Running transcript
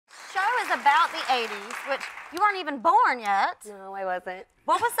is about the 80s, which you weren't even born yet. No, I wasn't.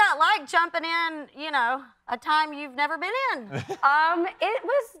 What was that like jumping in, you know, a time you've never been in?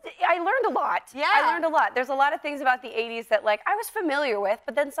 I learned a lot. Yeah. I learned a lot. There's a lot of things about the 80s that, like, I was familiar with,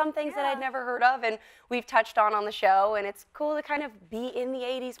 but then some things that I'd never heard of and we've touched on the show, and it's cool to kind of be in the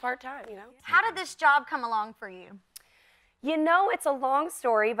 80s part-time, you know? How did this job come along for you? You know, it's a long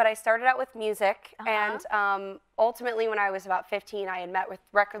story, but I started out with music, and ultimately when I was about 15, I had met with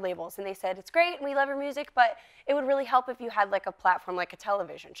record labels, and they said, it's great, and we love your music, but it would really help if you had like a platform, like a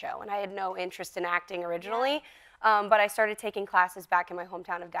television show, and I had no interest in acting originally, but I started taking classes back in my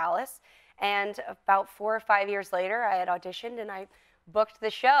hometown of Dallas, and about 4 or 5 years later, I had auditioned, and I booked the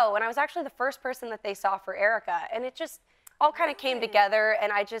show, and I was actually the first person that they saw for Erica, and it just all kind of came together,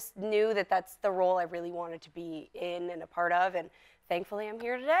 and I just knew that that's the role I really wanted to be in and a part of, and thankfully I'm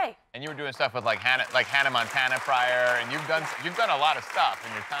here today. And you were doing stuff with like Hannah Montana prior, and you've done a lot of stuff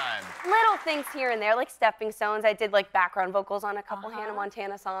in your time. Little things here and there, like stepping stones. I did like background vocals on a couple Hannah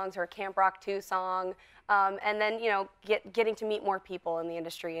Montana songs or a Camp Rock 2 song, and then you know getting to meet more people in the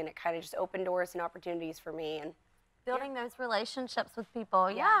industry, and it kind of just opened doors and opportunities for me. And building those relationships with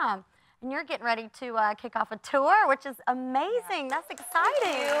people, yeah. And you're getting ready to kick off a tour, which is amazing. That's exciting.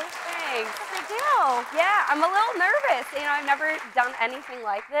 Thank you. Thanks. That's a big deal. Yeah, I'm a little nervous. You know, I've never done anything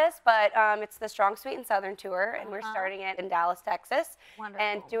like this, but it's the Strong, Sweet, and Southern tour, and we're starting it in Dallas, Texas,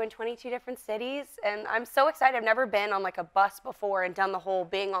 and doing 22 different cities. And I'm so excited. I've never been on like a bus before and done the whole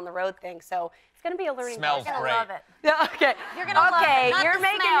being on the road thing, so it's gonna be a learning Smells process. great. You're gonna love it. Yeah, okay. You're gonna love it. Not you're the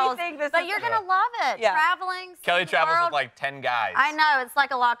making smells, me think this but is you're gonna love it. Yeah. Traveling, Kelly seeing the travels world. with like 10 guys. I know, it's like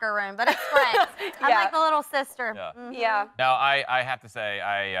a locker room, but it's great. I'm like the little sister. Yeah. Yeah. Now, I have to say,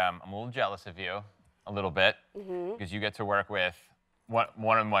 I'm a little jealous of you, a little bit, because you get to work with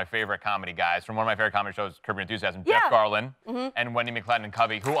one of my favorite comedy guys from one of my favorite comedy shows, Curb Your Enthusiasm, Jeff Garlin, and Wendy McLeod and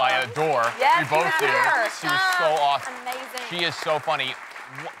Covey, who I adore. Yes, we both do. She was so awesome. Amazing. She is so funny.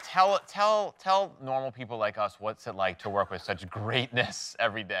 Tell normal people like us what's it like to work with such greatness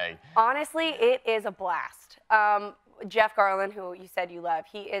every day. Honestly, it is a blast. Jeff Garlin, who you said you love,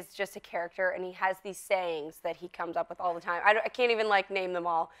 he is just a character, and he has these sayings that he comes up with all the time. I can't even like name them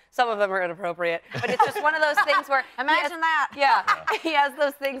all. Some of them are inappropriate, but it's just one of those things where Imagine that. Yeah, he has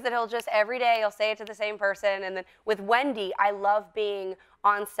those things that he'll just every day he'll say it to the same person. And then with Wendy, I love being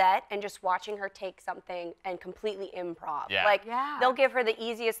on set and just watching her take something and completely improv. Yeah. Like they'll give her the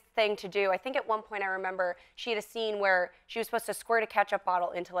easiest thing to do. I think at one point I remember she had a scene where she was supposed to squirt a ketchup bottle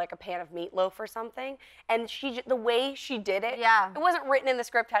into like a pan of meatloaf or something, and the way she did it, it wasn't written in the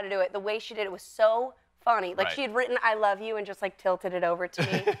script how to do it. The way she did it was so funny. Like she had written "I love you" and just like tilted it over to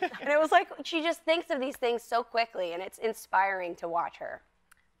me, and it was like she just thinks of these things so quickly, and it's inspiring to watch her.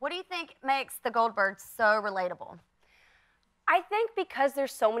 What do you think makes the Goldbergs so relatable? I think because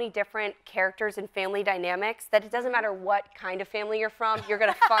there's so many different characters and family dynamics that it doesn't matter what kind of family you're from, you're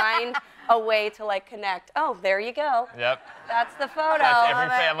gonna find a way to like connect. Oh, there you go. Yep. That's the photo. That's every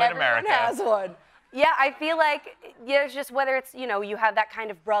family in Everyone America. has one. Yeah, I feel like there's just whether it's, you know, you have that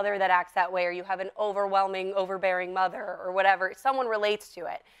kind of brother that acts that way, or you have an overwhelming, overbearing mother or whatever, someone relates to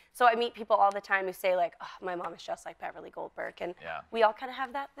it. So I meet people all the time who say like, oh, my mom is just like Beverly Goldberg, and we all kind of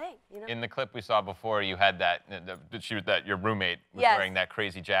have that thing, you know? In the clip we saw before, you had that, your roommate was wearing that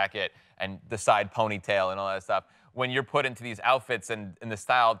crazy jacket and the side ponytail and all that stuff. When you're put into these outfits and in the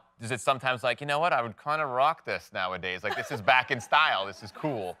style, is it sometimes like, you know what, I would kind of rock this nowadays. Like, this is back in style, this is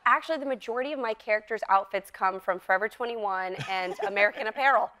cool. Actually, the majority of my characters' outfits come from Forever 21 and American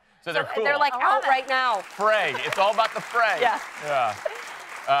Apparel. So they're cool. They're like out right now. Fray, it's all about the fray. Yeah. Yeah.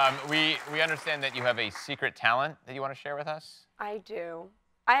 We understand that you have a secret talent that you want to share with us? I do.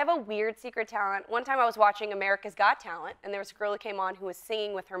 I have a weird secret talent. One time I was watching America's Got Talent, and there was a girl who came on who was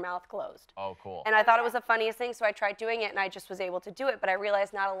singing with her mouth closed. Oh, cool. And I thought it was the funniest thing, so I tried doing it, and I just was able to do it, but I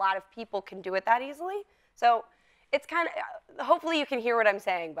realized not a lot of people can do it that easily. So it's kind of, hopefully you can hear what I'm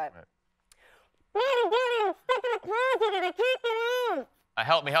saying, but.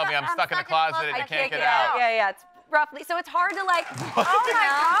 Help me, I'm stuck in the closet and I can't get out. Yeah, it's roughly, so it's hard to like, oh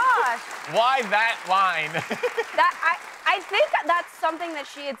my gosh. Why that line? I think that's something that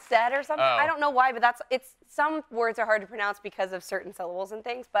she had said or something. I don't know why, but some words are hard to pronounce because of certain syllables and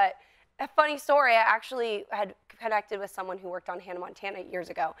things, but a funny story, I actually had connected with someone who worked on Hannah Montana years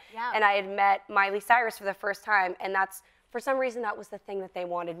ago, and I had met Miley Cyrus for the first time, and for some reason, that was the thing that they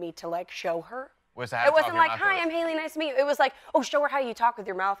wanted me to like show her. It wasn't like, hi, I'm Hayley, nice to meet you. It was like, oh, show her how you talk with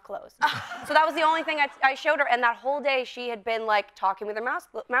your mouth closed. So that was the only thing I showed her, and that whole day she had been like talking with her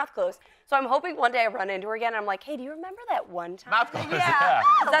mouth closed. So I'm hoping one day I run into her again and I'm like, hey, do you remember that one time? Mouth closed, yeah.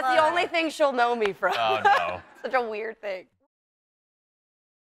 That's the only thing she'll know me from. Oh, no. Such a weird thing.